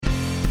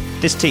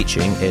This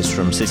teaching is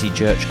from City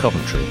Church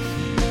Coventry.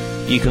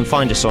 You can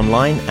find us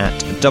online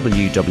at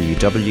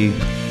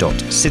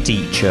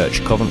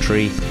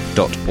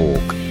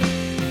www.citychurchcoventry.org.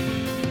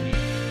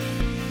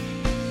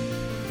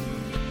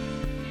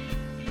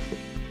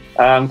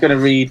 I'm going to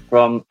read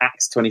from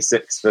Acts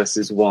 26,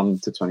 verses 1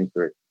 to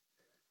 23.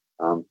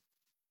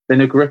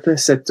 Then Agrippa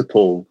said to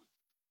Paul,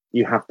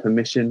 "You have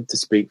permission to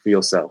speak for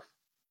yourself."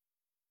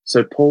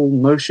 So Paul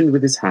motioned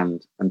with his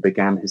hand and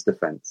began his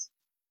defense.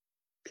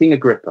 "King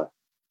Agrippa,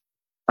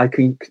 I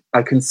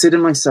consider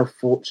myself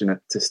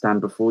fortunate to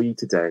stand before you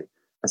today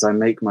as I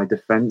make my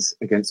defense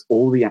against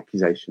all the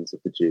accusations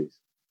of the Jews,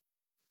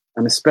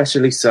 and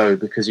especially so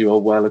because you are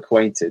well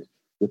acquainted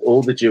with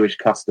all the Jewish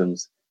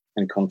customs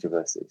and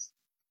controversies.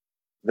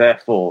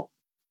 Therefore,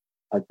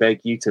 I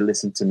beg you to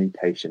listen to me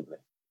patiently.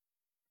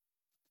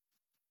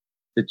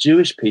 The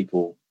Jewish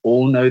people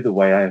all know the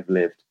way I have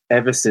lived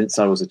ever since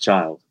I was a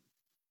child,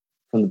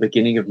 from the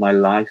beginning of my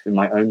life in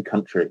my own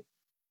country,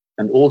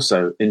 and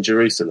also in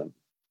Jerusalem.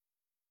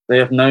 They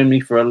have known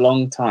me for a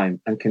long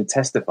time and can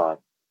testify,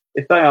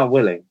 if they are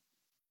willing,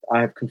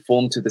 I have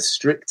conformed to the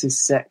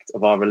strictest sect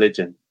of our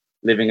religion,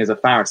 living as a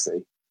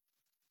Pharisee.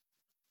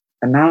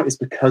 And now it is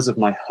because of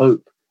my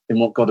hope in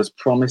what God has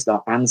promised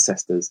our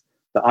ancestors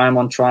that I am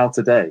on trial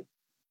today.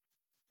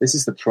 This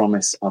is the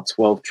promise our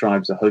 12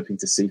 tribes are hoping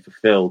to see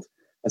fulfilled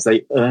as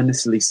they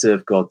earnestly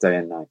serve God day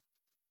and night.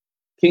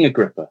 King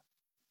Agrippa,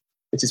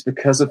 it is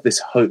because of this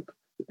hope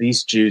that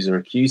these Jews are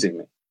accusing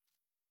me.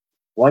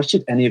 Why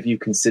should any of you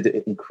consider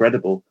it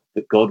incredible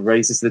that God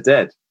raises the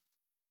dead?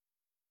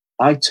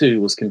 I too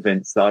was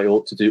convinced that I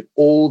ought to do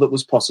all that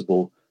was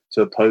possible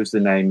to oppose the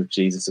name of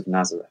Jesus of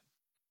Nazareth.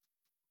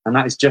 And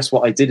that is just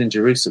what I did in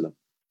Jerusalem.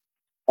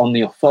 On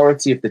the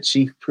authority of the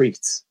chief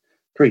priests,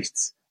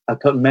 I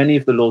put many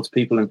of the Lord's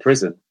people in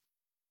prison.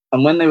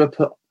 And when they were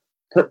put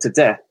to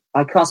death,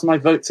 I cast my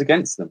votes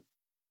against them.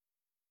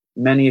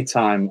 Many a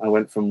time I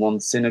went from one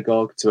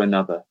synagogue to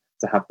another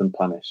to have them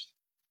punished.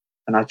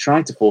 And I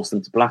tried to force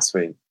them to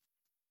blaspheme.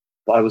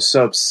 But I was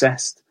so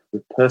obsessed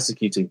with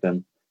persecuting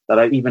them that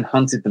I even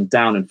hunted them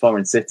down in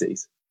foreign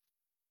cities.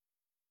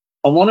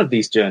 On one of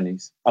these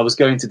journeys, I was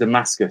going to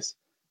Damascus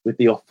with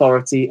the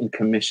authority and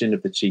commission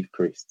of the chief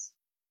priests.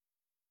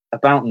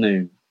 About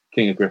noon,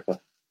 King Agrippa,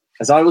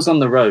 as I was on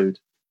the road,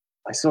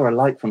 I saw a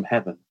light from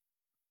heaven,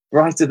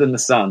 brighter than the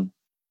sun,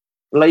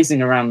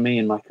 blazing around me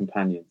and my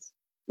companions.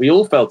 We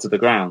all fell to the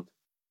ground,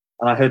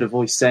 and I heard a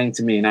voice saying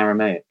to me in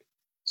Aramaic,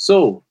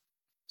 "Saul,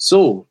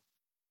 Saul,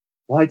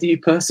 why do you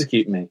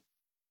persecute me?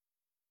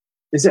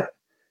 Is it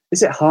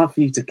hard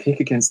for you to kick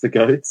against the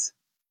goads?"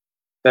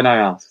 Then I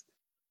asked,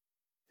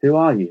 "Who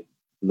are you,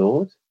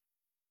 Lord?"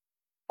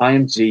 "I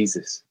am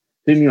Jesus,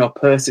 whom you are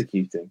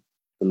persecuting,"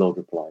 the Lord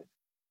replied.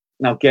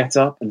 "Now get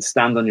up and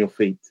stand on your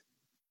feet.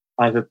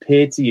 I have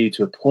appeared to you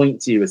to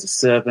appoint you as a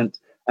servant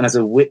and as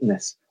a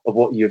witness of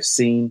what you have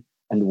seen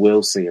and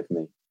will see of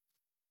me.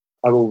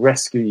 I will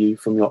rescue you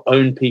from your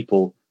own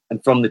people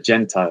and from the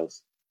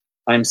Gentiles.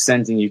 I am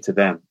sending you to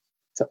them,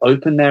 to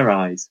open their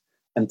eyes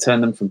and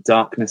turn them from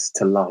darkness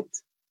to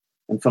light,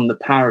 and from the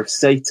power of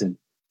Satan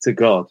to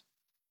God,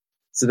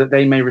 so that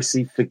they may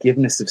receive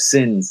forgiveness of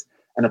sins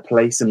and a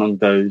place among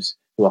those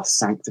who are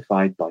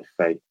sanctified by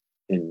faith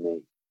in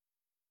me."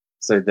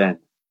 So then,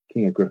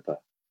 King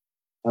Agrippa,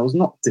 I was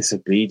not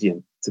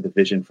disobedient to the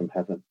vision from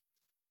heaven.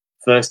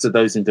 First to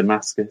those in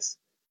Damascus,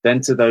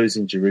 then to those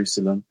in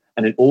Jerusalem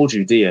and in all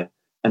Judea,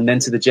 and then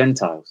to the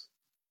Gentiles.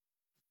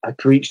 I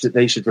preached that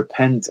they should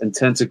repent and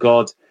turn to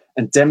God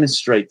and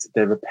demonstrate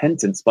their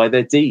repentance by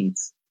their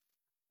deeds.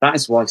 That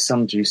is why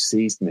some Jews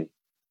seized me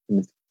in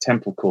the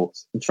temple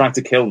courts and tried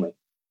to kill me.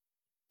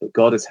 But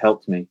God has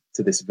helped me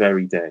to this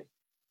very day.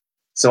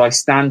 So I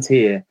stand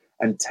here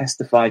and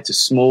testify to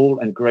small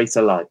and great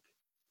alike.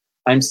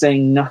 I am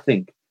saying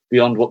nothing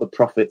beyond what the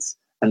prophets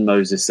and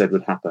Moses said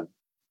would happen,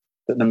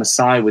 that the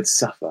Messiah would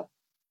suffer,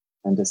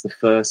 and as the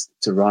first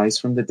to rise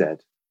from the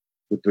dead,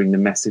 would bring the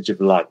message of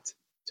light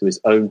to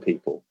his own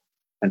people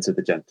and to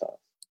the Gentiles.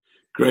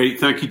 Great,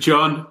 thank you,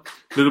 John.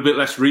 A little bit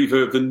less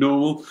reverb than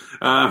normal,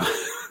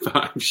 but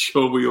I'm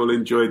sure we all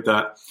enjoyed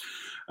that.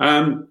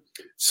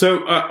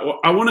 So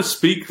I want to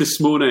speak this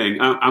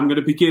morning. I'm going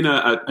to begin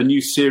a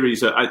new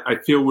series. I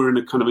feel we're in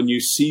a kind of a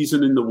new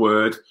season in the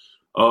Word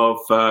of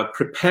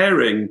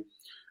preparing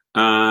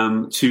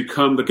to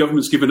come. The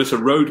government's given us a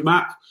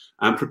roadmap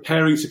and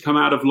preparing to come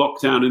out of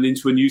lockdown and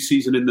into a new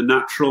season in the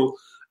natural.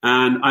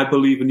 And I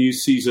believe a new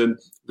season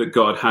that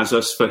God has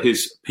us for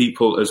his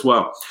people as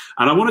well.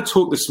 And I want to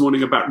talk this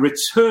morning about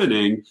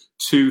returning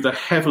to the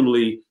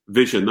heavenly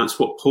vision. That's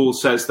what Paul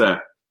says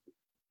there.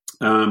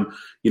 I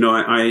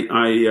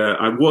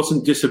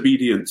wasn't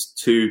disobedient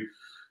to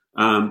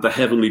the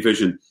heavenly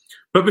vision.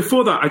 But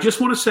before that, I just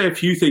want to say a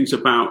few things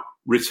about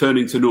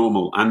returning to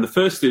normal. And the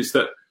first is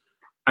that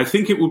I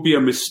think it would be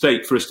a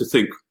mistake for us to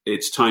think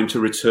it's time to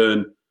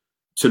return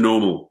to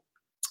normal.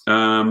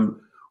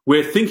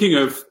 We're thinking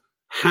of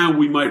how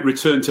we might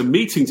return to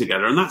meeting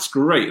together, and that's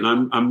great.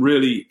 And I'm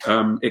really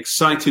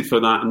excited for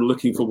that and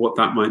looking for what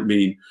that might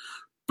mean.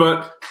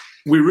 But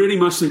we really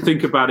mustn't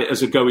think about it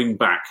as a going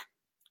back.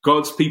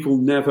 God's people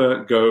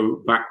never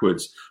go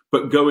backwards,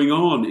 but going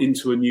on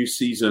into a new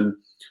season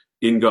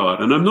in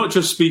God. And I'm not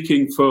just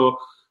speaking for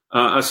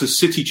us as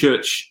City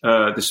Church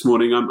this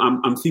morning.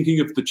 I'm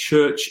thinking of the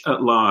church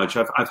at large.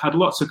 I've had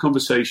lots of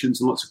conversations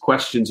and lots of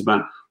questions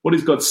about what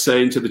is God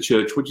saying to the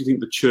church? What do you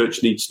think the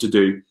church needs to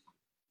do?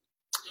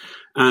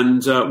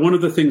 And one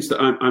of the things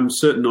that I'm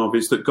certain of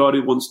is that God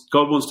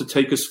wants to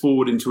take us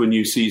forward into a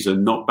new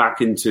season, not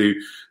back into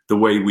the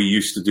way we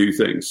used to do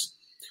things.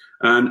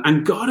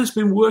 And God has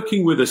been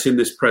working with us in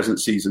this present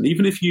season,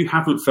 even if you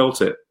haven't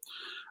felt it.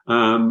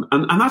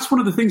 And that's one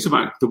of the things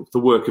about the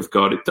work of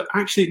God.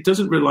 It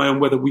doesn't rely on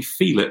whether we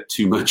feel it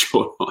too much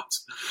or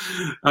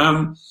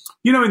not.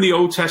 In the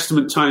Old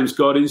Testament times,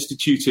 God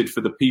instituted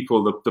for the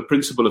people the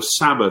principle of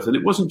Sabbath. And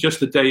it wasn't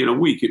just a day in a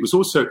week. It was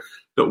also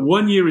that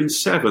 1 year in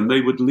 7, they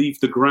would leave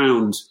the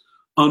ground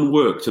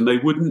unworked, and they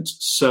wouldn't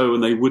sow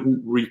and they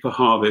wouldn't reap a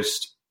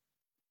harvest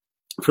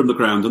from the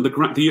ground. And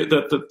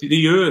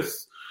the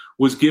earth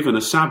was given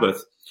a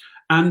Sabbath.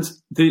 And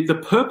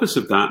the purpose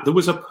of that, there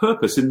was a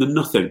purpose in the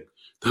nothing.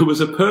 There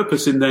was a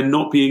purpose in there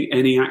not being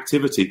any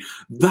activity.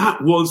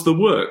 That was the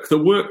work. The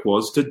work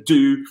was to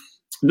do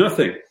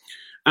nothing.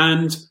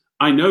 And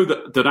I know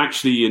that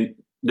actually,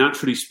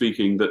 naturally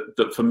speaking,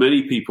 that for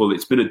many people,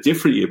 it's been a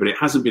different year, but it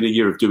hasn't been a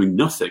year of doing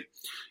nothing.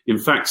 In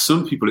fact,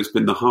 some people, it's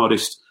been the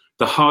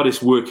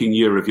hardest working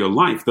year of your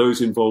life.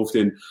 Those involved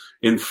in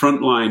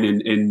frontline,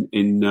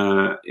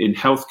 in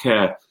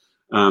healthcare,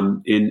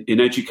 in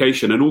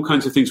education, and all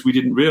kinds of things we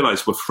didn't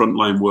realize were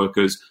frontline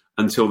workers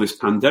until this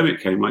pandemic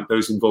came, like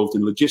those involved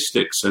in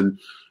logistics and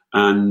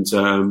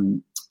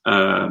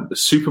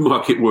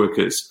supermarket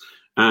workers,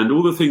 and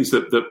all the things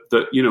that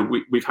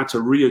we've had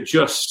to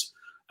readjust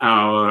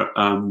our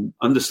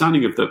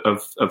understanding of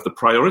the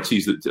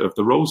priorities of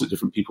the roles that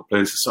different people play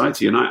in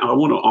society. And I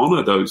want to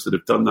honor those that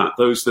have done that,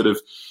 those that have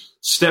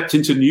stepped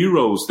into new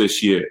roles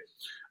this year,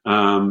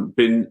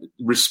 been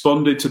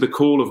responded to the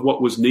call of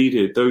what was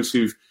needed, those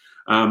who've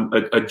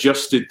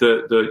adjusted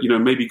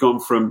maybe gone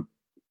from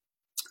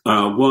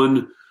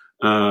one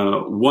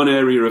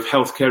area of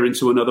healthcare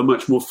into another,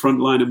 much more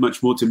frontline and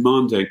much more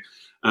demanding.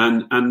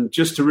 And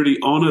just to really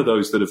honor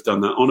those that have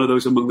done that, honor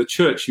those among the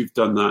church who've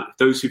done that,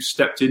 those who've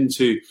stepped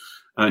into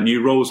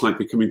new roles like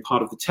becoming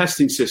part of the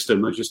testing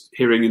system. I was just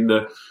hearing in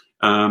the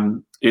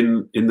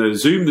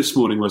Zoom this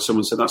morning where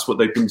someone said that's what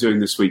they've been doing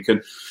this week.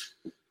 And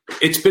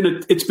it's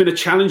been a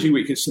challenging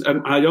week.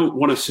 I don't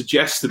want to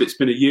suggest that it's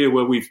been a year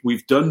where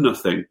we've done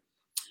nothing.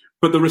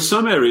 But there are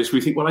some areas we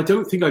think, well, I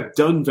don't think I've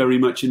done very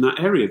much in that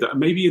area. That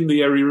maybe in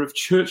the area of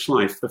church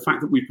life, the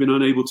fact that we've been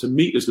unable to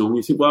meet as normal,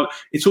 we think, well,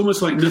 it's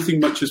almost like nothing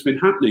much has been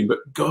happening. But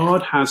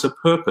God has a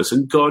purpose,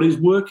 and God is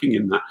working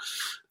in that.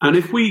 And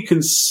if we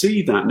can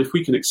see that, and if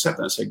we can accept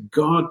that, say,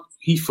 God,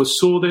 He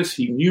foresaw this,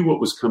 He knew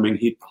what was coming,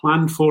 He'd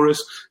planned for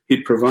us,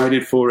 He'd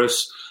provided for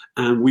us,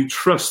 and we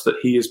trust that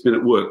He has been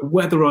at work,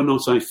 whether or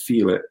not I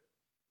feel it.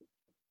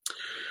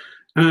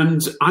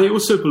 And I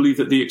also believe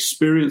that the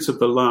experience of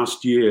the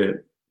last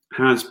year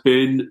has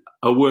been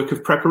a work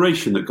of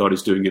preparation that God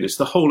is doing in us.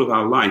 The whole of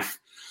our life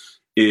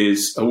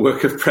is a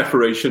work of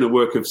preparation, a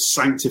work of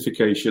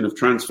sanctification, of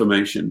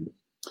transformation.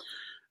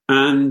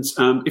 And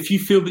if you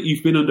feel that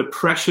you've been under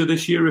pressure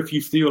this year, if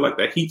you feel like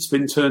the heat's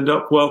been turned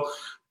up, well,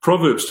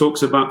 Proverbs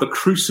talks about the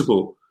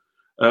crucible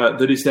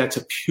that is there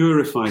to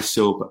purify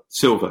silver.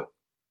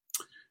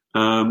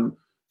 That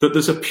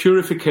there's a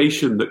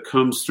purification that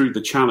comes through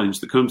the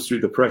challenge, that comes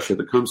through the pressure,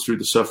 that comes through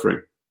the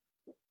suffering.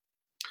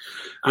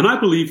 And I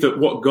believe that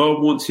what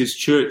God wants His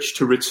church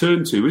to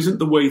return to isn't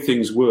the way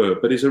things were,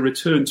 but is a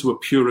return to a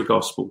purer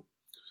gospel,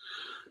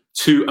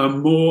 to a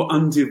more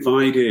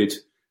undivided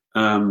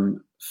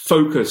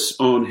focus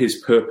on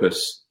His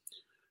purpose,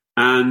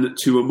 and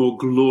to a more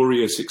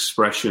glorious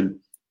expression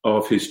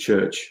of His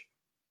church.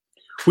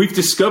 We've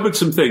discovered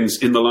some things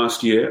in the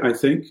last year, I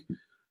think,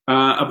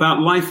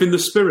 about life in the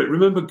Spirit.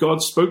 Remember,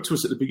 God spoke to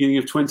us at the beginning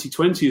of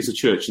 2020 as a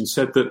church and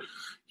said that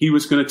He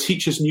was going to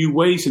teach us new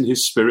ways in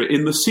His Spirit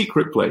in the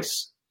secret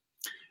place.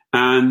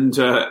 And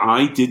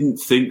I didn't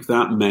think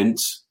that meant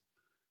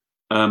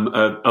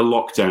a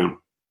lockdown.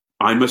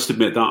 I must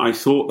admit that I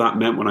thought that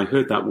meant, when I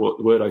heard that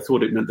word, I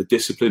thought it meant the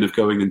discipline of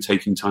going and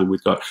taking time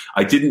with God.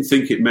 I didn't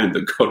think it meant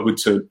that God would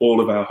turn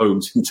all of our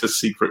homes into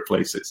secret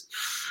places.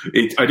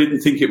 I didn't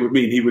think it would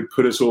mean He would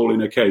put us all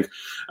in a cave.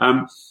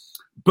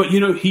 But,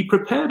 He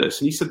prepared us,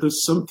 and He said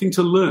there's something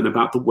to learn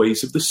about the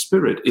ways of the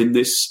Spirit in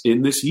this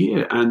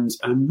year. And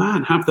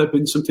man, have there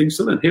been some things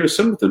to learn. Here are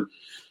some of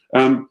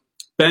them.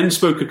 Ben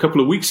spoke a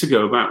couple of weeks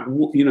ago about,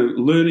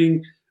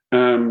 learning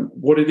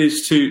what it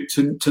is to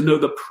know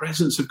the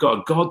presence of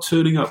God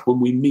turning up when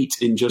we meet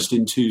in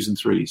twos and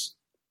threes.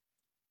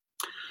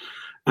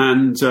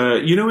 And,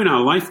 in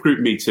our life group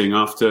meeting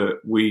after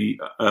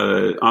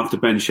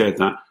Ben shared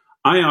that,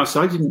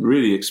 I didn't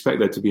really expect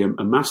there to be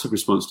a massive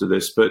response to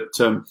this, but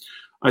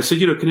I said,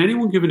 can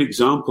anyone give an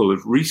example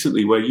of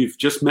recently where you've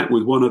just met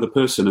with one other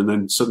person and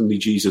then suddenly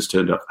Jesus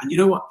turned up? And you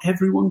know what?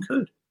 Everyone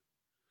could.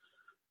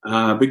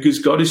 Because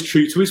God is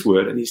true to His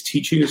word, and He's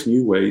teaching us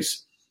new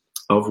ways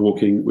of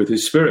walking with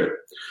his Spirit.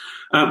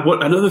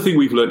 Another thing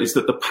we've learned is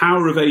that the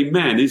power of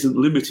amen isn't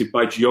limited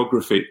by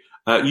geography.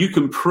 You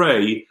can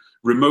pray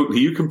remotely.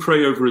 You can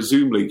pray over a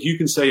Zoom link. You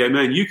can say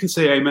amen. You can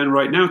say amen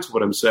right now to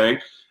what I'm saying.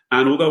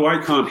 And although I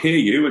can't hear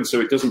you, and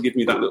so it doesn't give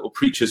me that little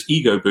preacher's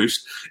ego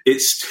boost, it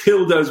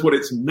still does what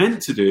it's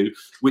meant to do,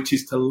 which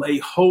is to lay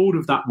hold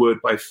of that word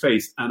by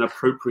faith and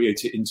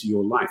appropriate it into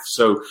your life.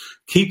 So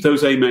keep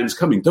those amens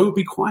coming. Don't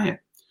be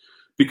quiet,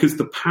 because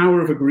the power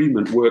of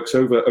agreement works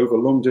over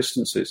long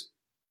distances.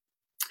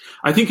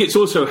 I think it's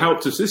also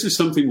helped us. This is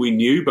something we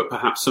knew, but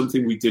perhaps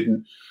something we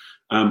didn't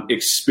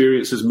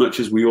experience as much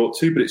as we ought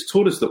to. But it's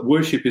taught us that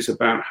worship is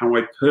about how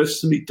I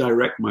personally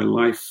direct my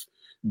life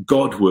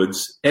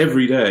Godwards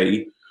every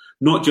day,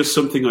 not just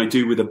something I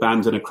do with a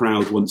band and a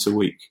crowd once a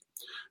week.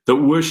 That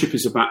worship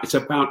is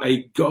about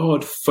a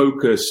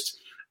God-focused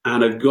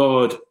and a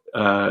God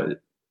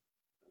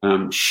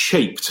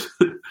shaped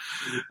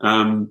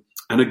and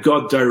a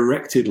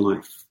God-directed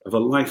life, of a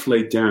life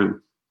laid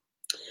down.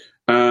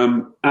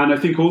 And I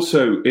think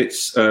also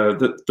it's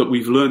that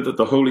we've learned that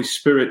the Holy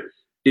Spirit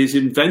is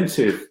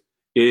inventive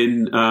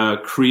in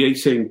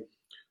creating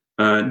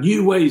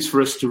new ways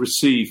for us to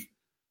receive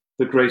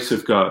the grace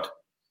of God.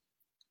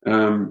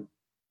 Let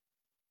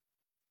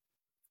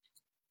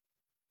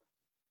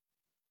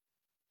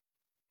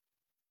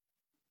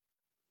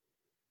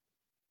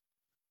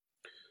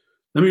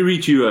me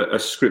read you a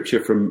scripture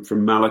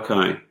from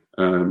Malachi,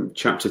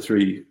 chapter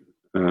 3,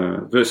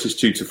 verses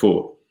 2 to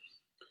 4.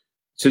 It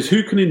says,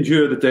 "Who can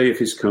endure the day of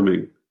his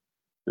coming?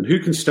 And who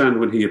can stand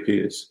when he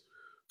appears?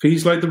 For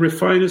he's like the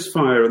refiner's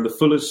fire and the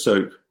fuller's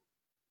soap.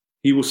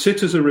 He will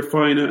sit as a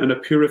refiner and a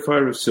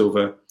purifier of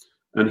silver,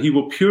 and he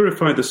will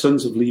purify the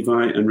sons of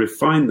Levi and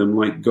refine them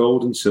like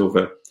gold and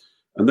silver,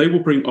 and they will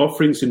bring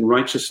offerings in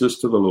righteousness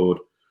to the Lord.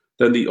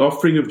 Then the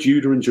offering of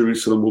Judah and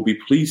Jerusalem will be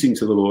pleasing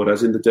to the Lord,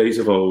 as in the days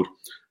of old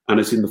and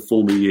as in the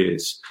former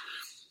years."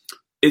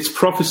 It's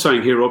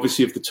prophesying here,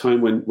 obviously, of the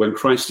time when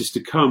Christ is to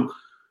come,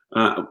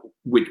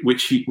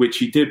 which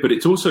he did, but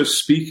it's also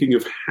speaking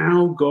of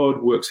how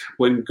God works.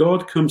 When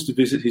God comes to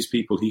visit his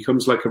people, he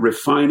comes like a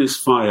refiner's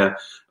fire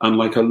and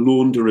like a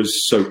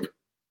launderer's soap,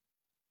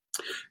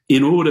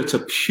 in order to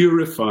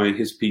purify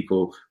his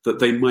people, that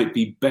they might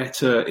be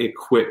better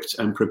equipped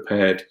and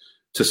prepared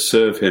to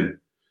serve him.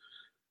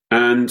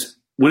 And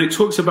when it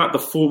talks about the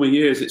former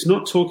years, it's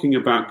not talking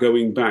about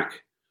going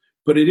back,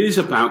 but it is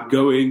about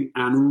going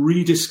and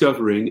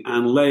rediscovering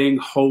and laying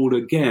hold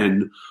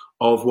again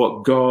of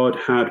what God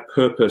had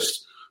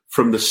purposed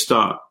from the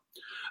start.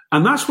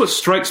 And that's what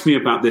strikes me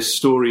about this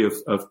story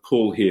of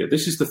Paul here.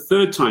 This is the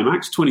third time,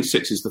 Acts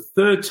 26 is the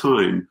third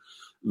time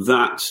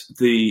that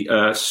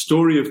the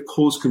story of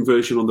Paul's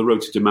conversion on the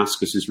road to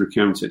Damascus is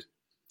recounted.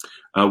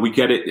 We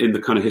get it in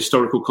the kind of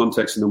historical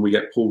context, and then we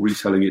get Paul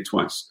retelling it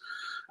twice.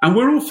 And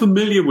we're all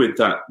familiar with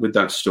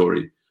that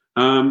story.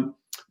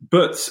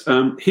 But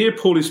here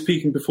Paul is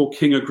speaking before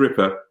King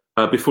Agrippa,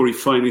 before he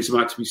finally is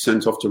about to be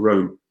sent off to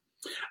Rome.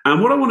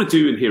 And what I want to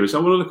do in here is I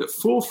want to look at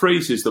 4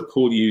 phrases that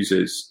Paul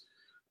uses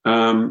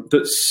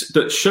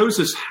that shows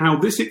us how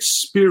this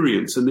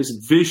experience and this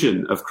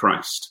vision of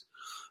Christ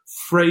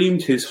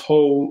framed his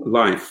whole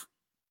life.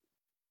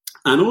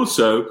 And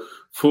also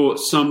for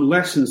some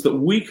lessons that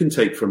we can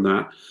take from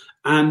that,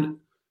 and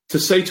to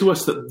say to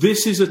us that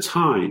this is a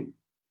time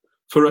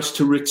for us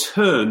to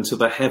return to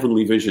the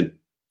heavenly vision,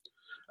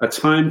 a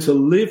time to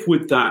live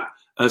with that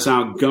as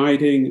our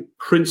guiding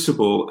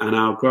principle and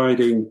our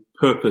guiding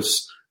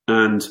purpose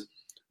and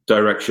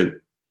direction.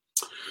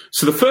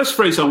 So the first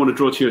phrase I want to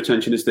draw to your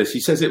attention is this. He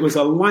says it was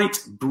a light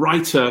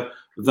brighter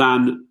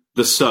than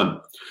the sun.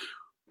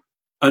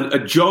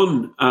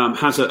 John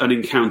has an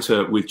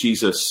encounter with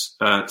Jesus,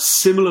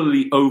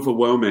 similarly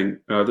overwhelming,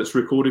 that's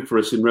recorded for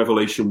us in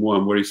Revelation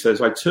 1, where he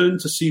says, "I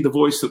turned to see the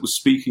voice that was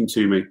speaking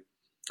to me.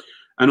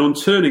 And on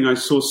turning, I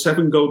saw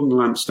 7 golden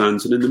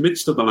lampstands, and in the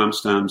midst of the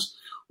lampstands,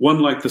 one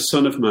like the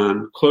Son of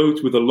Man,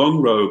 clothed with a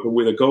long robe and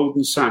with a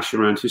golden sash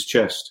around his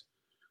chest.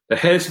 The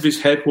hairs of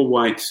his head were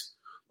white,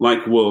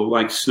 like wool,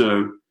 like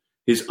snow.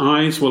 His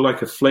eyes were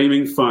like a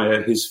flaming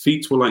fire. His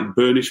feet were like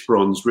burnished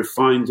bronze,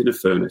 refined in a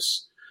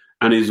furnace.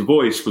 And his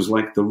voice was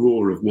like the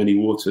roar of many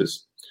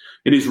waters.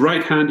 In his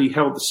right hand he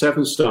held the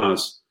 7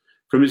 stars.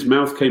 From his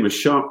mouth came a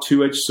sharp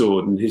 2-edged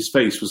sword, and his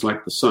face was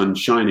like the sun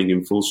shining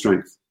in full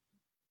strength."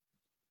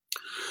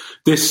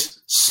 This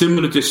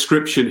similar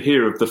description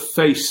here of the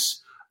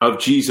face of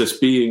Jesus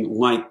being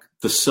like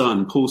the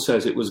sun, Paul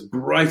says it was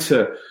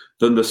brighter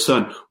than the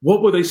sun.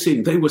 What were they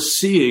seeing? They were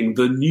seeing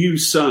the new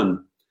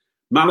sun.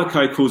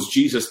 Malachi calls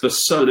Jesus the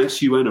sun,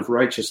 S-U-N, of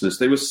righteousness.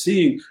 They were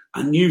seeing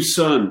a new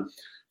sun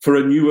for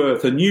a new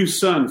earth, a new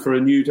sun for a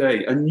new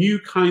day, a new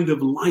kind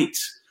of light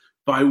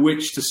by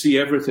which to see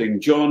everything.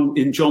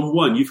 In John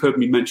 1, you've heard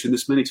me mention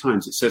this many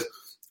times, it says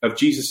of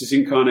Jesus'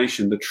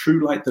 incarnation, the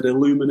true light that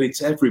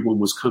illuminates everyone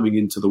was coming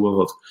into the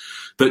world.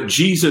 That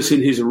Jesus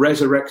in his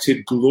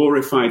resurrected,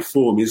 glorified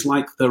form is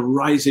like the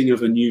rising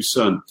of a new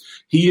sun.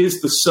 He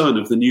is the sun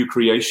of the new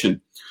creation.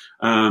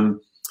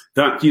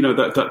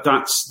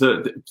 That's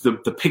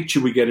the picture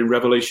we get in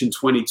Revelation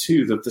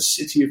 22, that the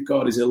city of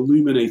God is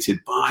illuminated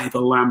by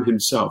the Lamb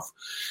himself.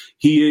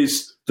 He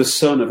is the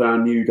Son of our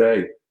new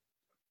day.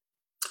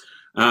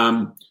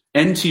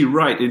 N.T.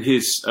 Wright, in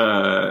his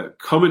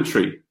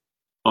commentary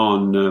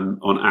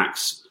on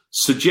Acts,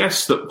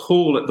 suggests that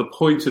Paul, at the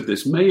point of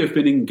this, may have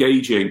been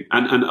engaging,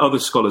 and other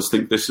scholars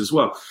think this as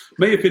well,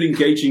 may have been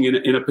engaging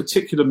in a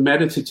particular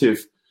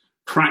meditative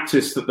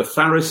practice that the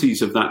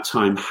Pharisees of that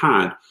time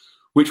had,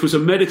 which was a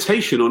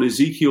meditation on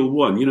Ezekiel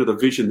 1, the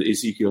vision that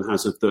Ezekiel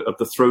has of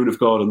the throne of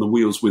God and the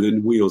wheels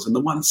within wheels, and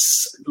the one,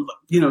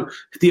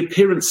 the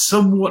appearance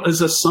somewhat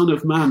as a son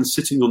of man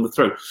sitting on the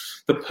throne.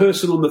 The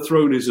person on the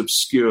throne is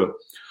obscure.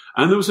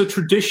 And there was a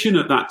tradition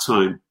at that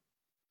time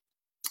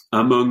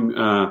among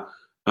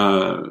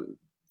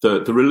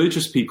the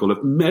religious people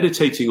of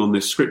meditating on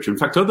this scripture. In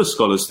fact, other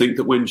scholars think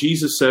that when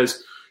Jesus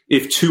says,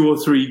 if 2 or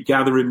 3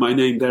 gather in my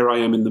name, there I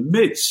am in the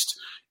midst,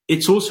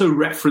 it's also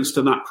reference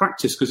to that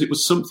practice, because it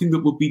was something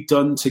that would be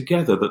done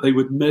together, that they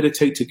would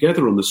meditate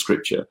together on the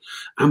scripture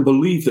and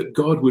believe that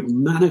God would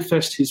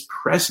manifest his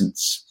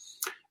presence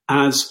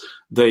as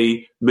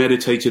they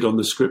meditated on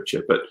the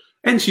scripture. But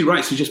N.T.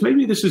 Wright suggests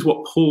maybe this is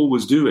what Paul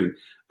was doing.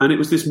 And it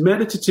was this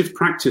meditative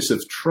practice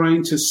of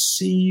trying to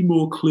see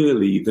more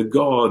clearly the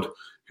God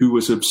who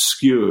was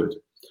obscured.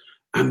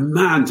 And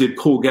man, did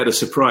Paul get a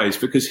surprise,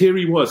 because here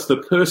he was, the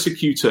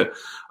persecutor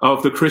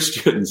of the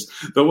Christians,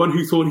 the one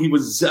who thought he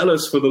was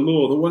zealous for the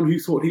law, the one who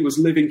thought he was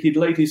living, he'd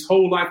laid his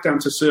whole life down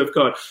to serve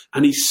God.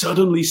 And he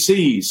suddenly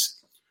sees,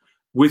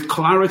 with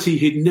clarity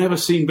he'd never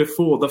seen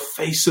before, the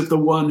face of the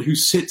one who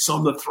sits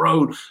on the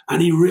throne.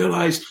 And he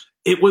realized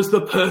it was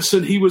the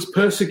person he was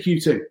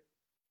persecuting.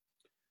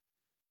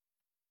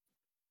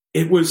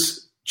 It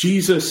was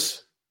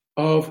Jesus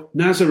of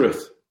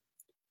Nazareth.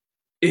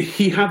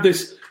 He had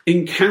this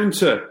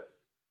encounter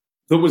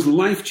that was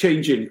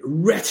life-changing,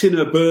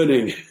 retina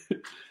burning,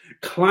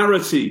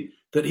 clarity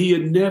that he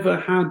had never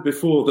had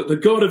before, that the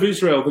God of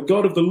Israel, the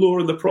God of the law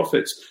and the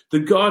prophets, the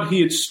God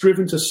he had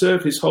striven to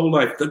serve his whole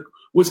life, that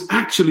was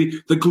actually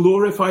the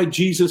glorified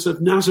Jesus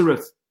of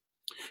Nazareth,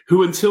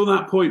 who until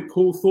that point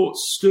Paul thought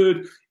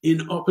stood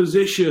in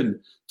opposition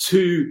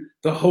to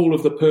the whole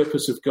of the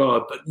purpose of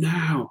God. But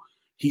now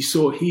he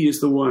saw he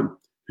is the one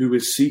who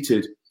is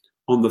seated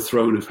on the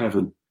throne of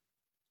heaven.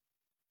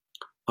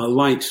 A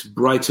light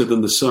brighter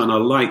than the sun,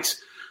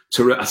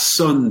 a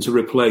sun to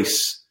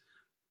replace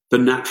the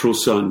natural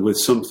sun with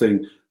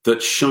something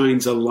that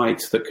shines a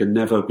light that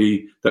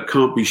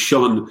can't be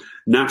shone,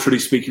 naturally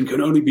speaking, can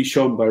only be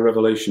shone by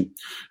revelation.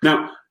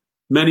 Now,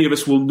 many of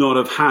us will not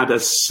have had a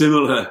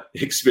similar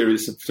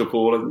experience to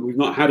Paul, and we've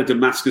not had a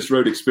Damascus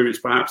Road experience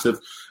perhaps of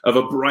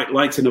a bright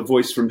light and a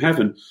voice from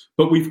heaven,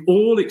 but we've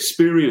all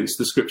experienced,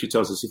 the scripture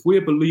tells us, if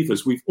we're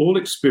believers, we've all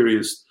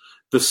experienced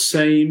the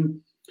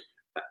same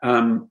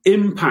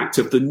impact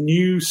of the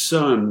new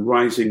sun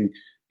rising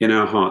in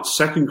our hearts.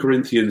 2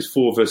 Corinthians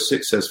 4 verse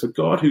 6 says, "For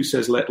God, who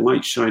says, let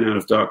light shine out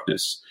of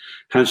darkness,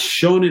 has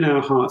shone in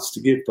our hearts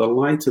to give the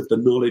light of the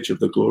knowledge of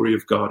the glory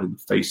of God in the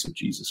face of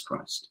Jesus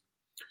Christ."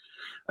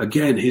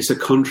 Again, here's a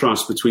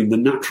contrast between the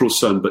natural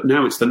sun, but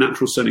now it's the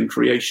natural sun in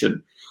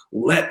creation.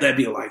 Let there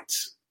be light.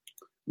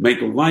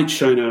 Make light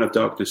shine out of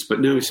darkness. But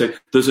now we say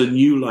there's a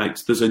new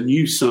light, there's a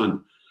new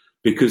sun,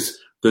 because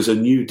there's a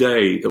new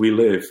day that we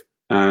live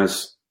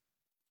as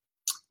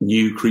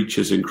new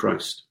creatures in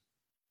Christ.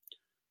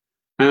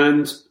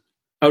 And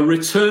a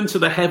return to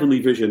the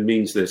heavenly vision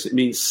means this. It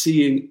means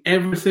seeing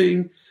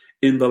everything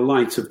in the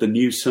light of the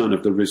new sun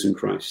of the risen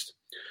Christ.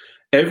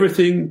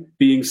 Everything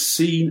being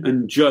seen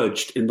and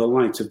judged in the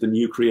light of the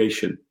new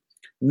creation.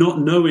 Not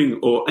knowing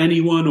or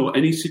anyone or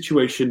any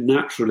situation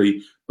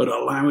naturally, but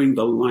allowing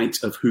the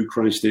light of who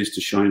Christ is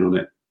to shine on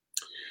it.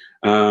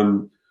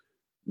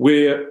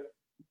 We're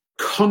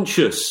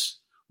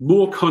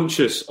more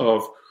conscious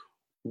of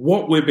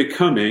what we're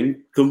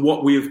becoming than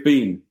what we have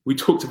been. We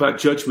talked about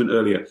judgment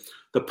earlier.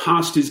 The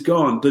past is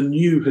gone, the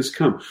new has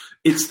come.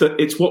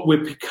 It's what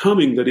we're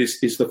becoming that is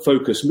the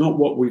focus, not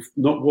what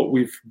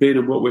we've been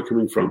and what we're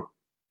coming from.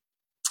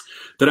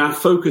 That our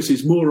focus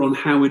is more on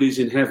how it is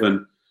in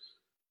heaven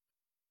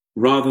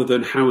rather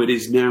than how it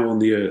is now on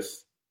the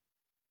earth.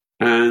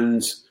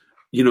 And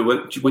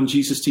when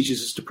Jesus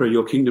teaches us to pray,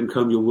 your kingdom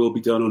come, your will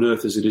be done on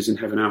earth as it is in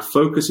heaven, our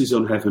focus is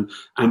on heaven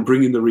and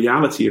bringing the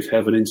reality of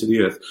heaven into the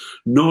earth,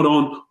 not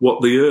on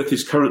what the earth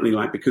is currently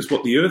like, because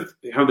how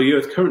the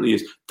earth currently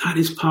is, that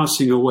is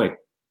passing away.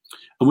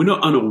 And we're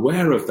not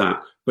unaware of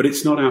that, but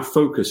it's not our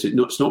focus.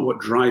 It's not what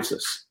drives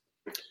us,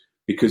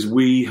 because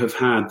we have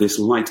had this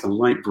light, a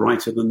light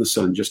brighter than the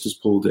sun, just as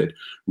Paul did,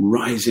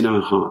 rise in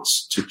our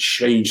hearts to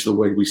change the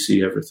way we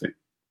see everything.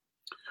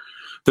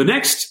 The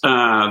next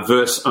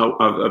verse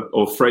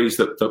or phrase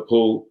that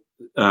Paul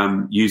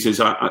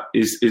uses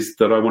is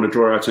that I want to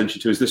draw our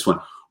attention to is this one.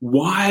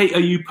 Why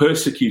are you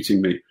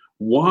persecuting me?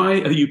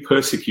 Why are you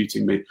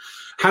persecuting me?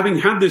 Having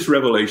had this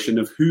revelation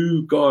of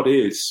who God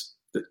is,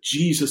 that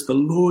Jesus, the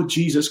Lord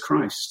Jesus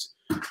Christ,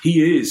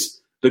 he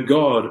is the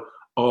God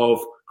of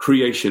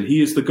creation.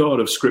 He is the God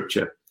of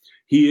Scripture.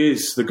 He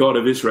is the God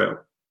of Israel.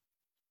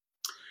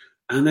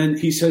 And then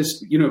he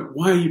says,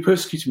 why are you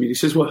persecuting me? He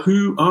says, well,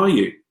 who are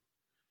you?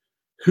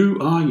 Who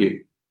are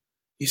you?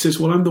 He says,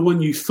 well, I'm the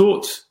one you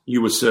thought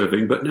you were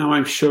serving, but now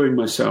I'm showing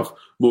myself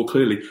more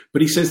clearly.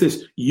 But he says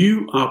this,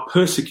 you are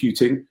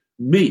persecuting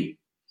me.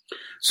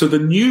 So the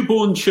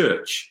newborn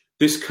church,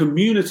 this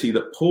community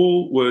that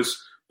Paul was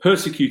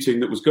persecuting,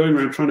 that was going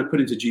around trying to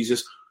put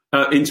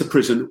into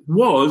prison,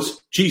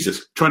 was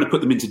Jesus. Trying to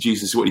put them into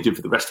Jesus is what he did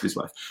for the rest of his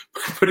life.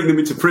 Putting them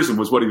into prison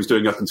was what he was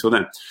doing up until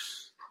then.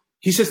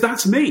 He says,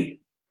 that's me.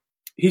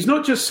 He's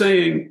not just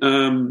saying,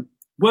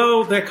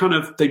 well,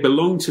 they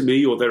belong to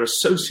me, or they're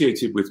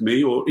associated with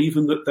me, or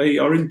even that they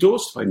are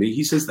endorsed by me.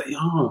 He says they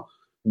are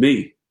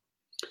me.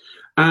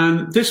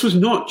 And this was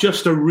not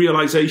just a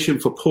realization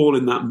for Paul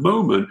in that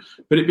moment,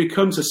 but it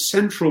becomes a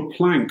central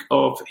plank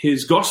of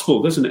his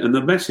gospel, doesn't it? And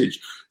the message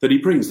that he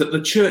brings, that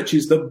the church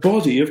is the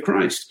body of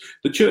Christ.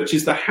 The church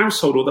is the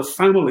household or the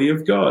family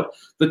of God.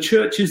 The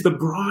church is the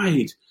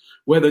bride,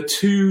 where the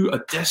two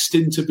are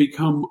destined to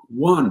become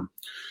one.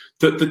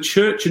 That the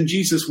church and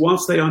Jesus,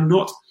 whilst they are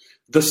not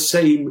the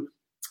same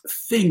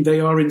thing, they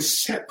are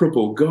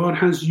inseparable. God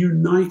has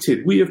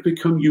united. We have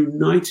become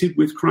united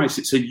with Christ.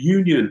 It's a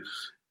union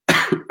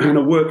and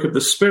a work of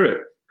the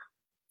Spirit.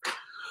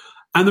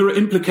 And there are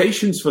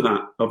implications of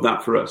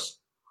that for us.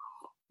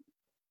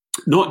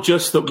 Not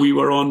just that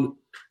we're on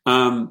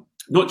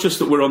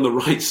the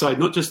right side,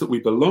 not just that we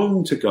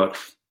belong to God,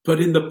 but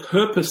in the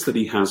purpose that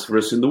he has for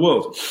us in the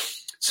world.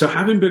 So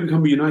having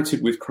become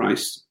united with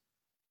Christ,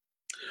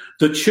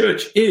 the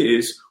church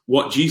is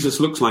what Jesus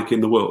looks like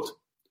in the world.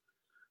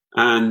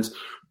 And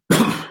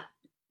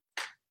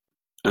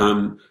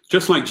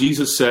just like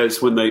Jesus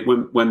says when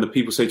the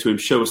people say to him,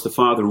 show us the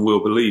Father and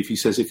we'll believe, he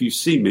says, if you've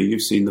seen me,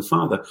 you've seen the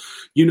Father.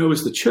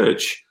 As the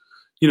church,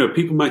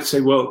 people might say,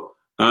 well,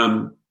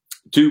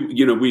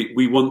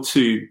 we want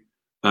to,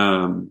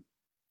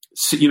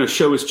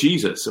 show us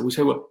Jesus. And we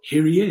say, well,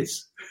 here he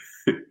is.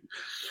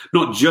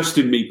 Not just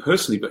in me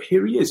personally, but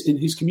here he is in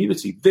his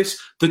community.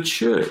 The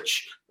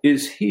church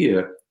is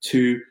here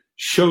to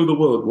show the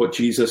world what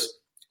Jesus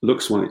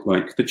looks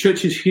like. The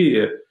church is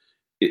here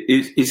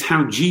is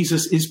how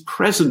Jesus is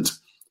present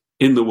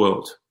in the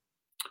world.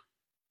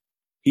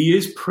 He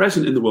is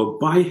present in the world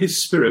by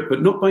his Spirit,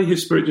 but not by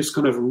his Spirit just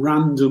kind of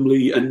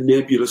randomly and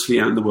nebulously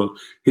out in the world.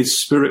 His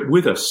Spirit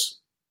with us.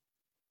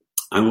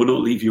 I will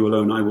not leave you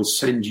alone. I will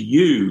send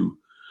you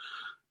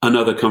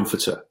another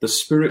comforter. The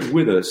Spirit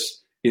with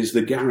us is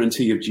the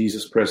guarantee of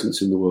Jesus'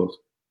 presence in the world.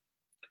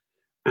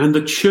 And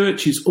the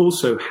church is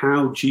also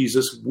how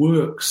Jesus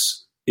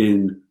works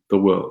in the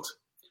world.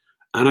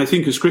 And I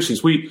think as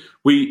Christians,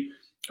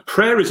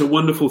 prayer is a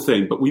wonderful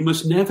thing, but we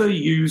must never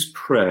use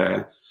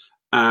prayer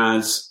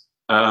as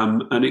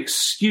an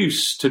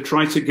excuse to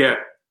try to get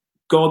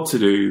God to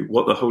do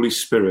what the Holy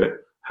Spirit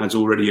has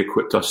already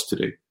equipped us to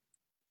do.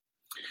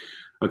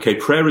 Okay,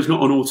 prayer is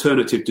not an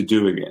alternative to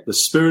doing it. The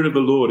Spirit of the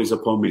Lord is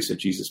upon me, said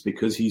Jesus,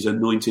 because he's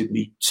anointed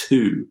me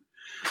too.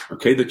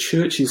 Okay, the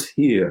church is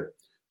here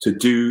to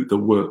do the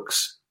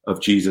works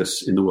of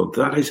Jesus in the world.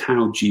 That is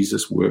how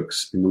Jesus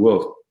works in the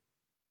world.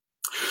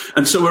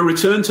 And so a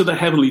return to the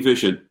heavenly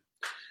vision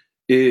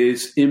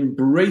is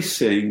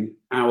embracing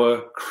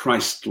our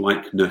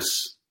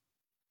Christ-likeness.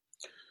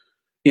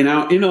 In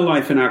our inner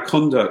life and our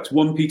conduct,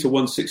 1 Peter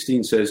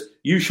 1:16 says,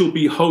 you shall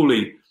be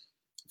holy,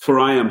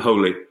 for I am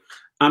holy.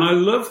 And I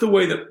love the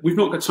way that, we've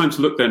not got time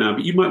to look there now,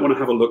 but you might want to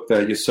have a look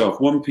there yourself.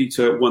 1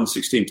 Peter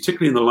 1:16,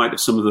 particularly in the light of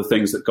some of the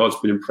things that God's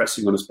been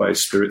impressing on us by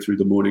his Spirit through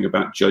the morning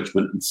about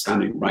judgment and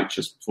standing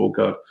righteous before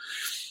God.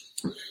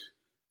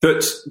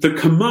 That the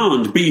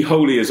command, be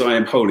holy as I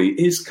am holy,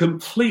 is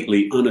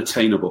completely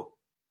unattainable.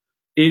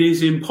 It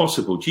is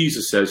impossible.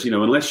 Jesus says,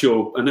 unless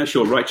your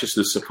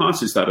righteousness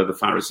surpasses that of the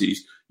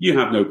Pharisees, you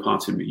have no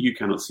part in me. You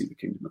cannot see the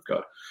kingdom of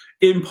God.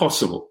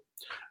 Impossible.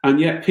 And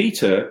yet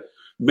Peter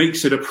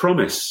makes it a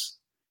promise.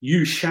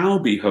 You shall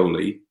be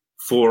holy,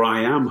 for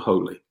I am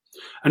holy.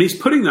 And he's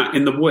putting that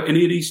in the word, and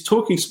he's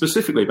talking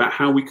specifically about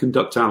how we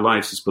conduct our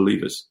lives as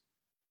believers.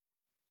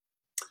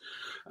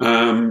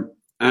 And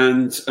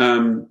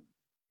in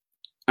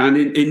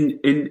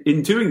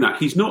doing that,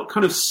 he's not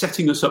kind of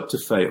setting us up to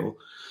fail.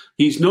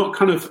 He's not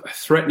kind of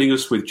threatening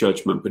us with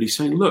judgment, but he's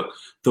saying, look,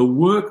 the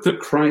work that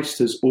Christ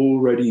has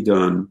already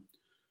done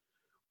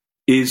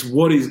is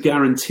what is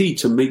guaranteed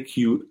to make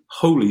you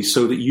holy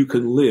so that you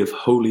can live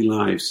holy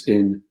lives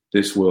in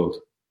this world.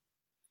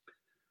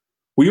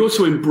 We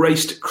also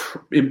embrace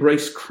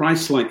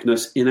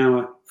Christ-likeness in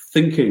our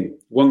thinking.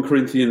 1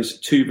 Corinthians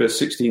 2 verse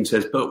 16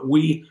 says, but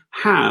we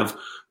have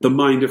the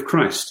mind of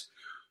Christ.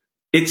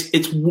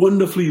 It's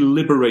wonderfully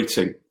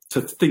liberating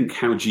to think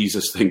how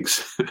Jesus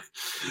thinks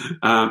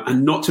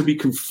and not to be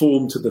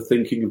conformed to the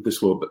thinking of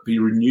this world, but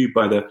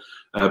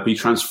be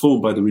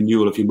transformed by the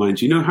renewal of your mind.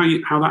 Do you know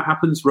how that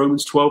happens?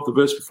 Romans 12, the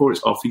verse before,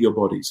 it's offer your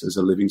bodies as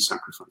a living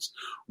sacrifice.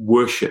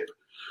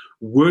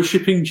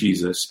 Worshipping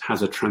Jesus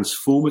has a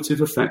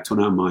transformative effect on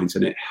our minds,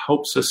 and it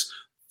helps us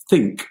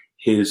think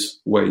his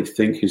way,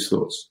 think his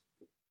thoughts.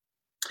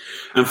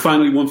 And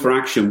finally, one for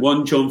action.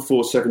 1 John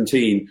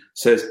 4:17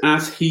 says,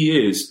 as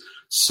he is,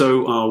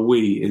 so are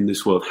we in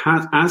this world.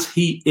 As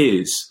he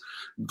is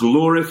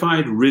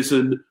glorified,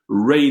 risen,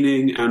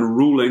 reigning and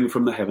ruling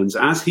from the heavens,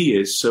 as he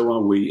is, so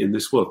are we in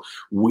this world.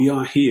 We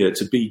are here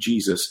to be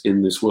Jesus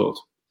in this world.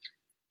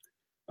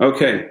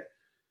 Okay.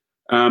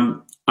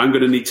 I'm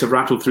going to need to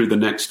rattle through the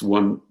next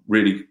one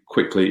really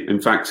quickly.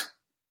 In fact,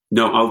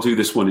 no, I'll do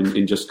this one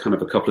in just kind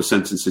of a couple of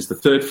sentences. The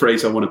third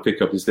phrase I want to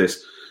pick up is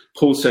this.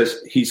 Paul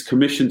says he's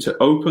commissioned to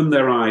open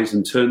their eyes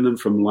and turn them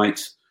from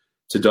light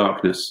to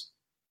darkness.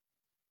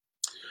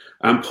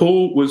 And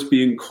Paul was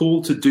being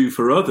called to do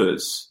for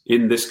others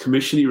in this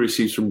commission he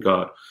receives from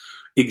God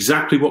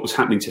exactly what was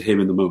happening to him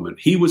in the moment.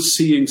 He was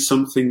seeing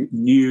something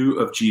new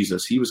of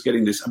Jesus. He was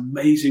getting this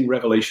amazing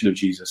revelation of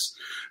Jesus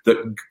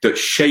that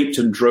shaped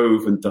and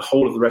drove, and the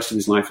whole of the rest of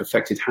his life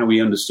affected how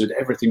he understood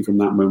everything from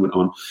that moment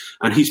on.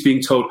 And he's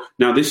being told,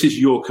 now this is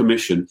your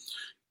commission.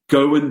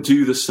 Go and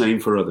do the same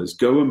for others.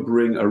 Go and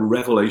bring a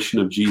revelation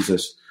of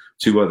Jesus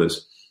to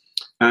others.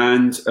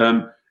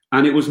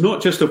 And it was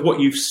not just of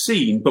what you've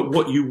seen, but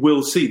what you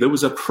will see. There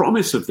was a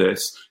promise of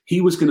this. He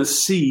was going to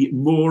see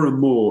more and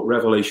more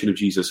revelation of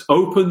Jesus.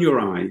 Open your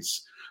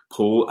eyes,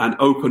 Paul, and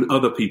open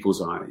other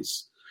people's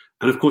eyes.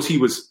 And of course, he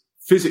was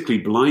physically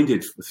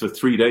blinded for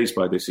 3 days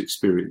by this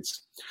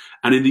experience.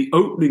 And in the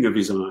opening of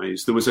his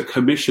eyes, there was a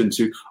commission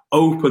to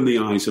open the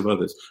eyes of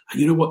others. And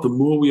you know what? The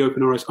more we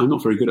open our eyes, I'm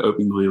not very good at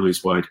opening my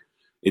eyes wide.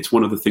 It's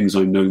one of the things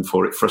I'm known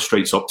for. It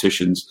frustrates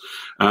opticians.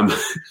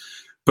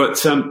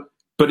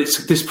 But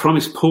it's this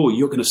promise, Paul,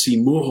 you're going to see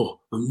more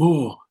and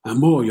more and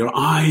more. Your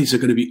eyes are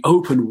going to be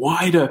open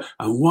wider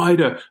and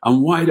wider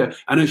and wider.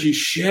 And as you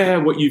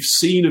share what you've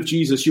seen of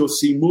Jesus, you'll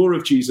see more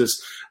of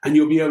Jesus, and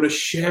you'll be able to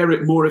share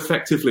it more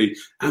effectively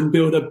and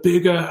build a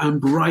bigger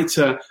and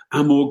brighter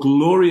and more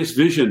glorious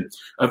vision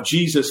of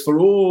Jesus for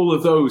all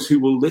of those who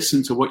will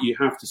listen to what you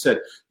have to say.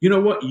 You know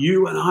what?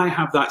 You and I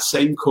have that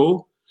same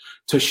call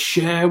to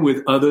share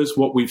with others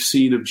what we've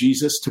seen of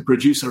Jesus, to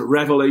produce a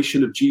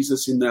revelation of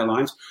Jesus in their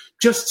lives.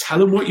 Just tell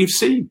them what you've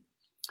seen.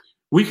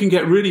 We can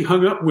get really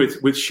hung up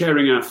with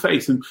sharing our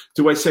faith. And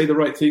do I say the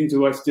right thing?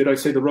 Did I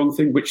say the wrong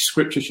thing? Which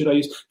scripture should I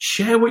use?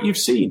 Share what you've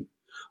seen.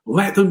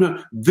 Let them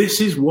know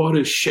this is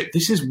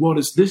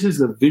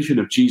the vision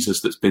of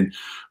Jesus that's been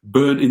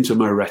burnt into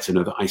my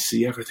retina that I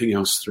see everything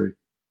else through.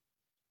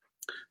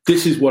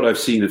 This is what I've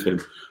seen of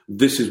him.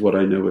 This is what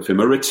I know of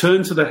him. A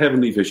return to the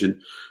heavenly vision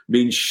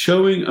means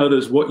showing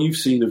others what you've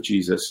seen of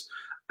Jesus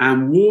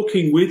and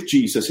walking with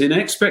Jesus in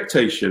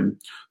expectation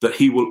that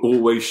he will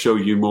always show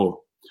you more.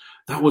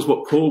 That was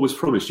what Paul was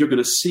promised. You're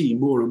going to see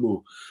more and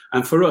more.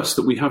 And for us,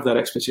 that we have that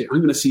expectation, I'm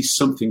going to see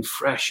something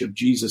fresh of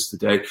Jesus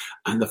today.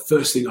 And the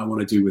first thing I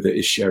want to do with it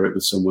is share it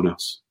with someone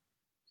else.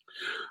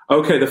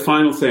 Okay, the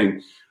final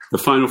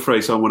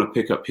phrase I want to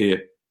pick up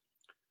here.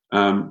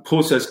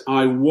 Paul says,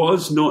 I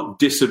was not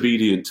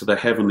disobedient to the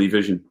heavenly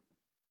vision.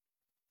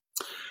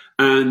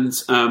 And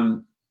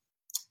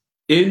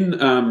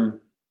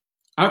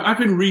I've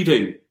been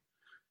reading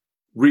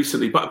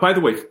recently, but by the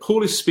way,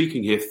 Paul is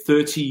speaking here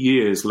 30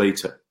 years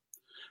later.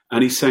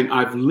 And he's saying,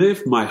 I've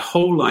lived my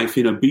whole life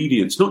in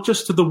obedience, not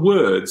just to the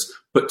words,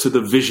 but to the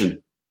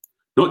vision.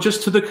 Not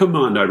just to the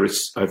command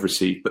I've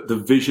received, but the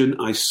vision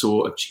I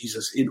saw of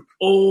Jesus in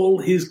all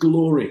his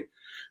glory.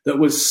 That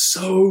was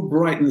so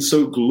bright and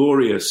so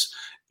glorious,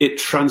 it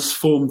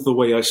transformed the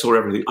way I saw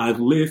everything. I've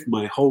lived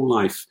my whole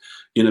life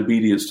in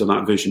obedience to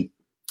that vision.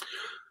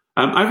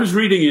 I was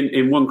reading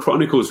in 1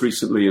 Chronicles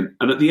recently,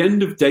 and at the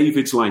end of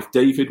David's life,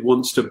 David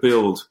wants to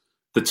build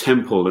the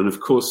temple. And of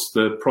course,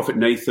 the prophet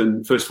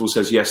Nathan, first of all,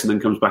 says yes, and then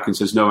comes back and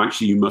says, no,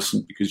 actually, you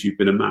mustn't because you've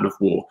been a man of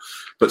war.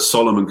 But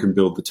Solomon can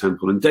build the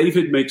temple. And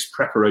David makes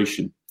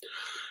preparation.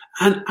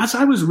 And as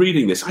I was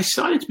reading this, I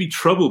started to be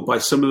troubled by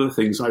some of the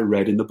things I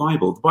read in the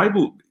Bible. The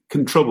Bible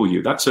can trouble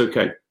you. That's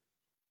okay.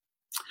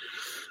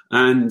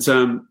 And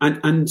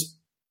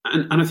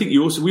I think we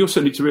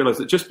also need to realize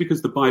that just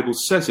because the Bible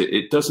says it,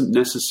 it doesn't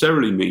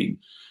necessarily mean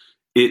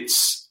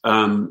it's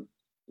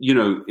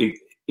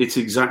it's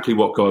exactly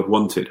what God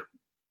wanted.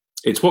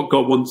 It's what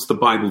God wants the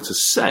Bible to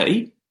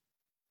say,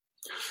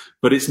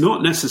 but it's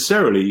not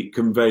necessarily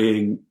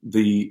conveying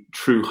the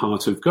true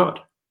heart of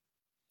God.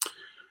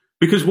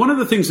 Because one of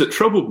the things that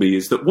troubled me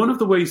is that one of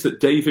the ways that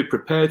David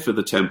prepared for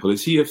the temple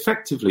is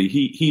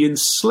he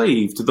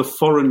enslaved the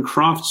foreign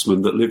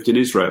craftsmen that lived in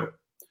Israel.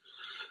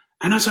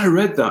 And as I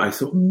read that, I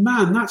thought,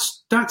 man,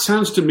 that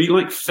sounds to me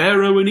like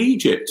Pharaoh in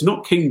Egypt,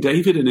 not King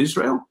David in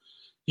Israel.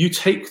 You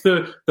take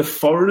the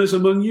foreigners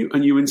among you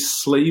and you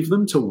enslave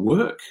them to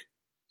work.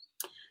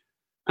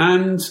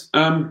 And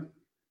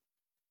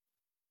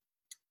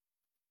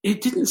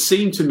it didn't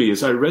seem to me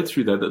as I read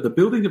through that the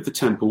building of the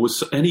temple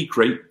was any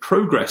great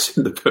progress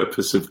in the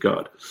purpose of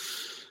God.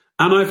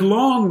 And I've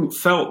long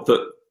felt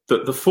that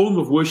the form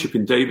of worship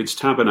in David's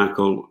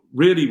tabernacle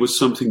really was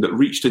something that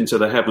reached into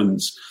the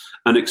heavens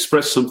and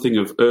expressed something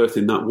of earth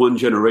in that one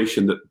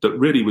generation that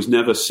really was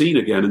never seen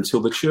again until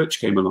the church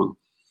came along.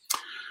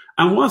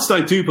 And whilst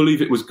I do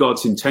believe it was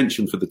God's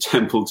intention for the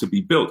temple to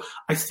be built,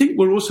 I think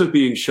we're also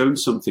being shown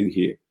something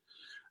here.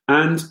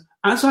 And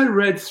as I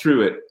read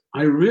through it,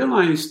 I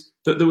realized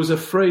that there was a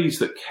phrase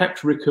that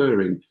kept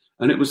recurring,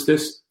 and it was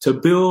this: to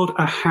build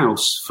a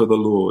house for the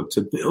Lord,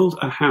 to build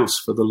a house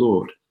for the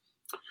Lord.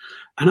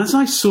 And as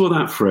I saw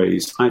that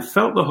phrase, I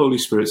felt the Holy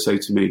Spirit say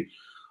to me,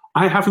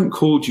 I haven't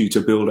called you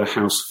to build a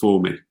house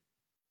for me.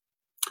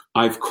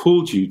 I've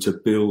called you to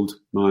build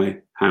my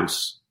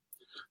house,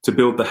 to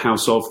build the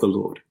house of the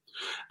Lord.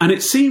 And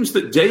it seems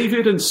that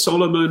David and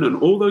Solomon and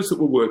all those that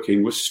were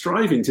working were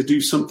striving to do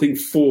something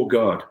for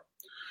God.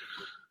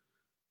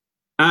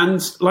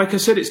 And like I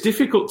said, it's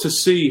difficult to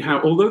see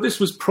how, although this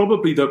was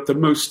probably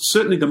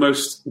certainly the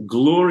most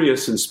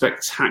glorious and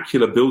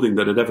spectacular building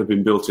that had ever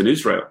been built in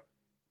Israel.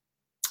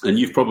 And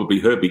you've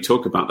probably heard me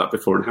talk about that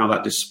before and how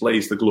that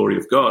displays the glory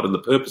of God and the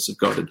purpose of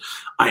God. And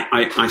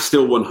I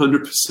still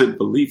 100%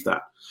 believe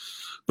that.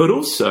 But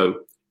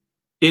also,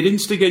 it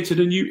instigated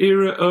a new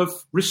era of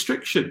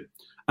restriction.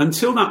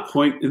 Until that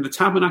point, in the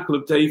Tabernacle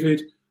of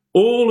David,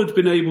 all had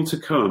been able to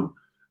come.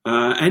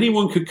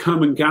 Anyone could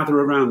come and gather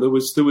around. There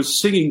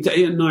was singing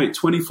day and night,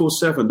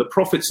 24/7. The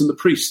prophets and the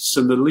priests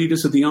and the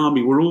leaders of the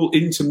army were all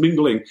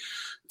intermingling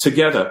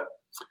together.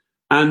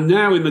 And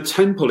now in the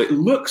temple, it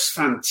looks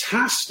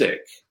fantastic,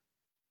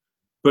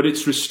 but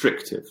it's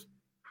restrictive.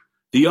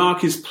 The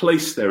ark is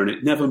placed there and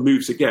it never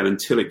moves again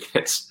until it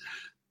gets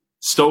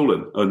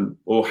stolen,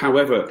 or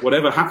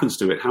whatever happens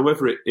to it,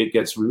 however it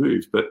gets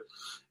removed. But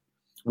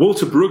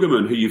Walter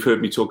Brueggemann, who you've heard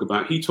me talk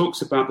about, he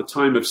talks about the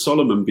time of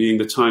Solomon being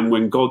the time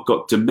when God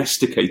got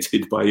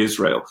domesticated by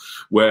Israel,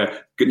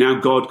 where now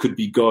God could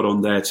be God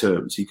on their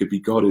terms. He could be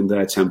God in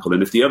their temple.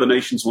 And if the other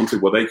nations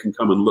wanted, well, they can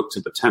come and look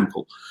to the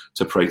temple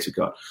to pray to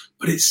God.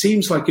 But it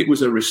seems like it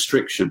was a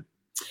restriction.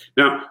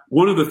 Now,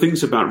 one of the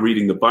things about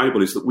reading the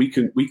Bible is that we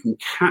can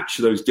catch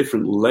those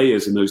different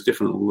layers and those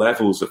different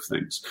levels of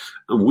things,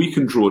 and we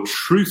can draw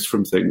truth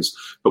from things.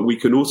 But we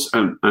can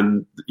also,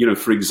 and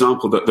for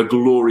example, that the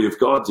glory of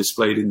God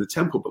displayed in the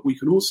temple. But we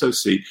can also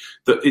see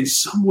that in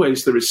some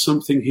ways there is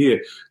something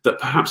here that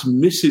perhaps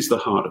misses the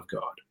heart of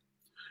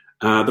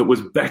God, that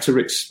was better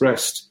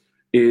expressed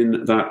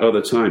in that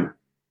other time.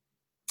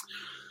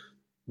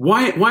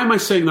 Why am I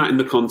saying that in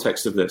the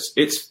context of this?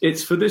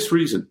 It's for this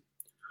reason.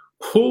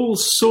 Paul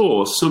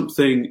saw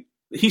something.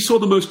 He saw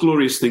the most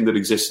glorious thing that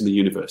exists in the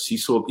universe. He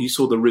saw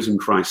the risen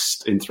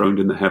Christ enthroned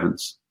in the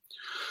heavens.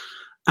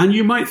 And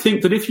you might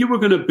think that if you were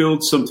going to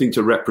build something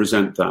to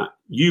represent that,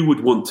 you would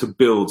want to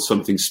build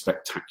something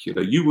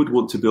spectacular. You would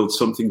want to build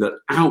something that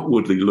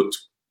outwardly looked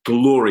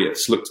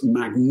glorious, looked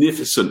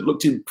magnificent,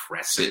 looked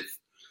impressive.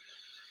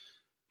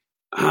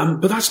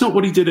 But that's not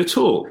what he did at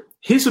all.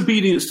 His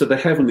obedience to the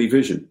heavenly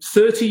vision,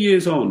 30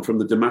 years on from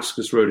the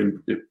Damascus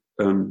Road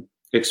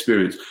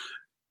experience,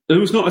 there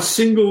was not a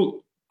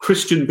single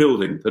Christian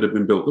building that had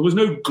been built. There was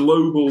no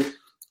global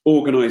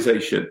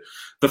organization.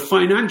 The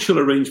financial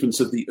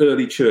arrangements of the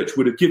early church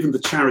would have given the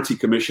Charity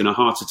Commission a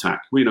heart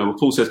attack.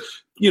 Paul says,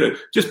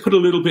 just put a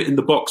little bit in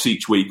the box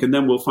each week, and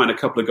then we'll find a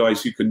couple of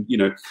guys who can,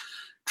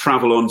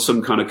 travel on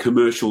some kind of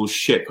commercial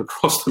ship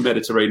across the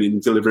Mediterranean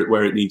and deliver it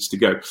where it needs to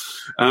go.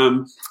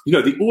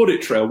 The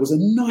audit trail was a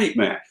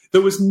nightmare.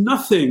 There was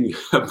nothing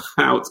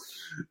about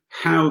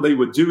how they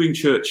were doing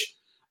church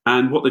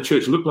and what the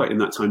church looked like in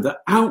that time that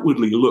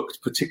outwardly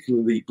looked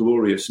particularly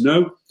glorious.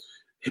 No,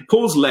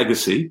 Paul's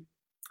legacy,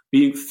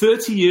 being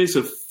 30 years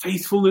of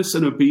faithfulness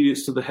and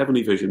obedience to the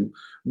heavenly vision,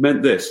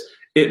 meant this.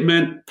 It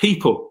meant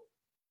people,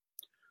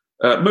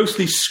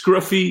 mostly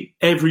scruffy,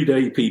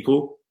 everyday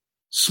people,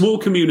 small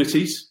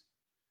communities,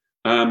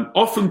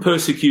 often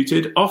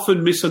persecuted,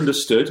 often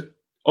misunderstood,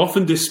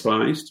 often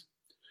despised,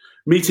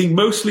 meeting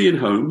mostly in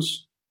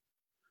homes,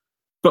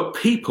 but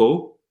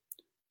people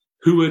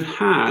who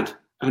had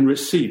and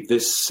received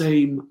this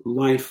same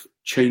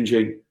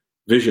life-changing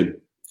vision.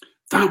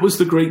 That was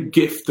the great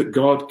gift that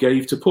God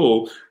gave to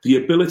Paul, the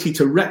ability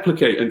to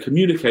replicate and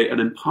communicate and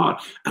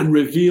impart and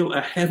reveal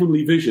a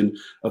heavenly vision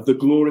of the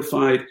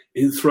glorified,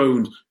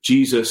 enthroned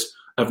Jesus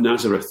of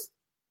Nazareth.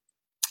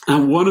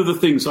 And one of the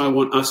things I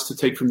want us to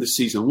take from this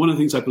season, one of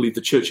the things I believe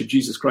the Church of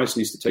Jesus Christ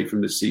needs to take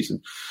from this season,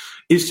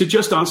 is to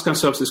just ask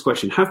ourselves this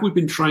question: have we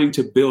been trying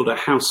to build a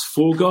house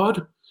for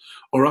God,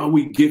 or are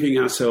we giving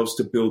ourselves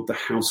to build the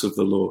house of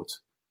the Lord?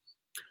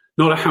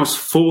 Not a house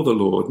for the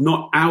Lord,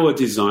 not our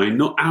design,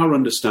 not our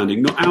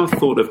understanding, not our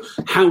thought of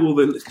how will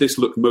this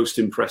look most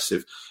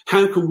impressive?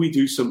 How can we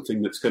do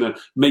something that's going to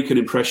make an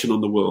impression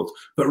on the world?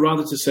 But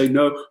rather to say,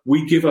 no,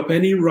 we give up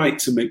any right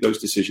to make those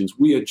decisions.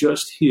 We are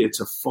just here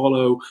to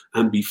follow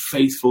and be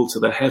faithful to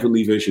the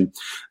heavenly vision.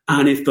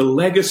 And if the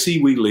legacy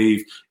we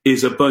leave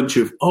is a bunch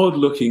of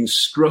odd-looking,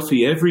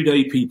 scruffy,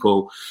 everyday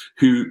people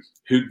who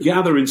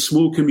gather in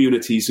small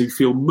communities, who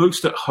feel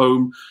most at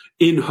home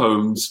in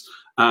homes,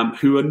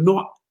 who are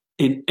not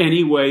in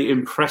any way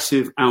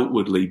impressive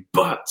outwardly,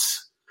 but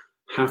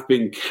have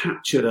been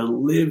captured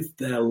and lived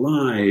their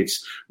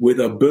lives with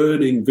a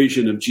burning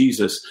vision of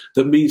Jesus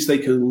that means they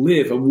can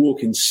live and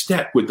walk in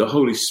step with the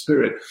Holy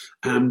Spirit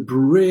and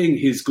bring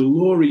his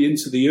glory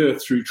into the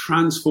earth through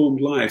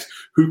transformed lives,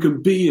 who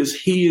can be as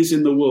he is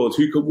in the world,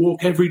 who can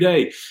walk every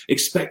day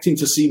expecting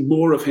to see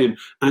more of him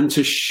and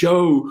to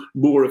show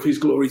more of his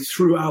glory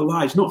through our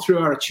lives, not through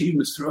our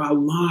achievements, through our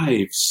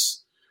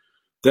lives,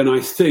 then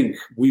I think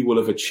we will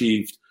have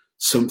achieved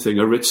something.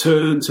 A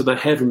return to the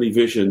heavenly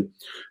vision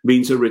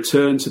means a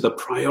return to the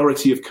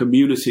priority of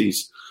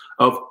communities,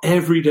 of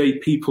everyday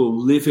people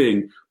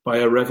living by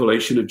a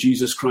revelation of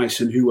Jesus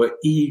Christ and who are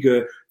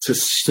eager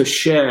to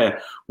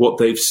share what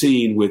they've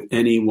seen with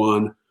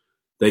anyone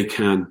they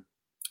can.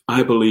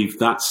 I believe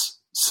that's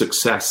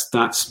success.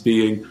 That's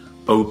being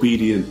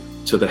obedient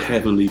to the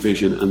heavenly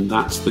vision, and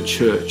that's the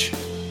church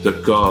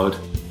that God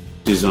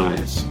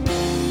desires.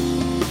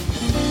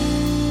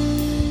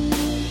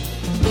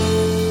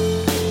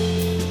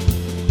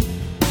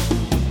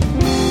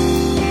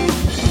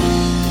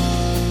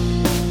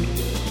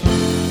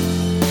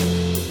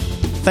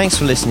 Thanks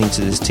for listening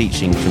to this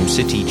teaching from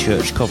City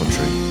Church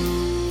Coventry.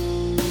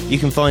 You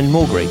can find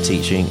more great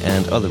teaching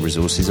and other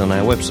resources on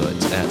our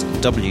website at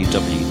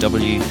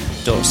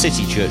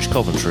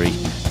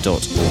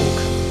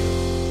www.citychurchcoventry.org.